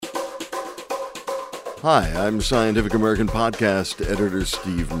Hi, I'm Scientific American podcast editor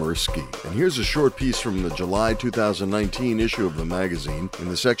Steve Mirsky, and here's a short piece from the July 2019 issue of the magazine in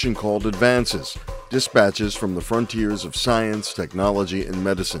the section called Advances, Dispatches from the Frontiers of Science, Technology, and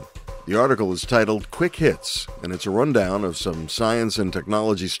Medicine. The article is titled Quick Hits, and it's a rundown of some science and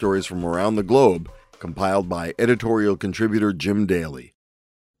technology stories from around the globe, compiled by editorial contributor Jim Daly.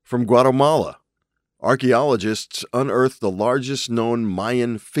 From Guatemala, archaeologists unearthed the largest known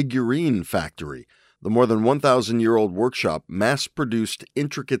Mayan figurine factory. The more than 1,000-year-old workshop mass-produced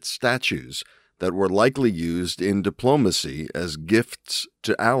intricate statues that were likely used in diplomacy as gifts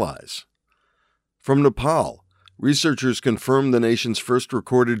to allies. From Nepal, researchers confirmed the nation's first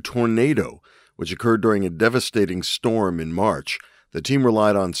recorded tornado, which occurred during a devastating storm in March. The team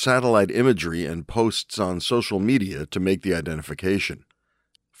relied on satellite imagery and posts on social media to make the identification.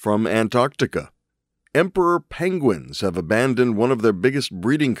 From Antarctica, emperor penguins have abandoned one of their biggest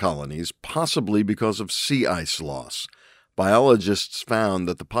breeding colonies, possibly because of sea ice loss. Biologists found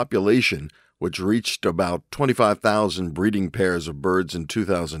that the population, which reached about 25,000 breeding pairs of birds in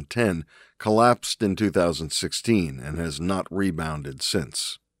 2010, collapsed in 2016 and has not rebounded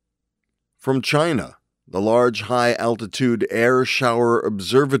since. From China, the large high-altitude air shower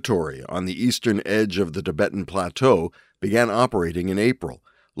observatory on the eastern edge of the Tibetan Plateau began operating in April.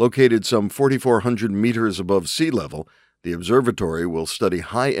 Located some 4,400 meters above sea level, the observatory will study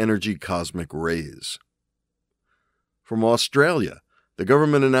high-energy cosmic rays. From Australia, the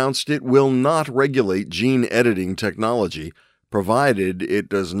government announced it will not regulate gene editing technology, provided it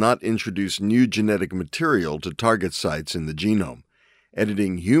does not introduce new genetic material to target sites in the genome.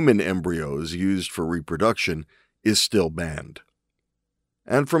 Editing human embryos used for reproduction is still banned.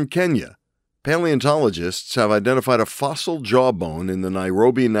 And from Kenya, paleontologists have identified a fossil jawbone in the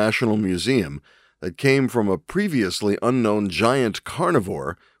Nairobi National Museum that came from a previously unknown giant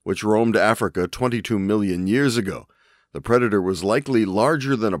carnivore which roamed Africa 22 million years ago. The predator was likely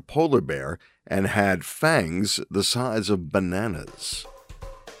larger than a polar bear and had fangs the size of bananas.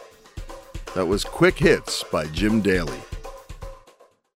 That was Quick Hits by Jim Daly.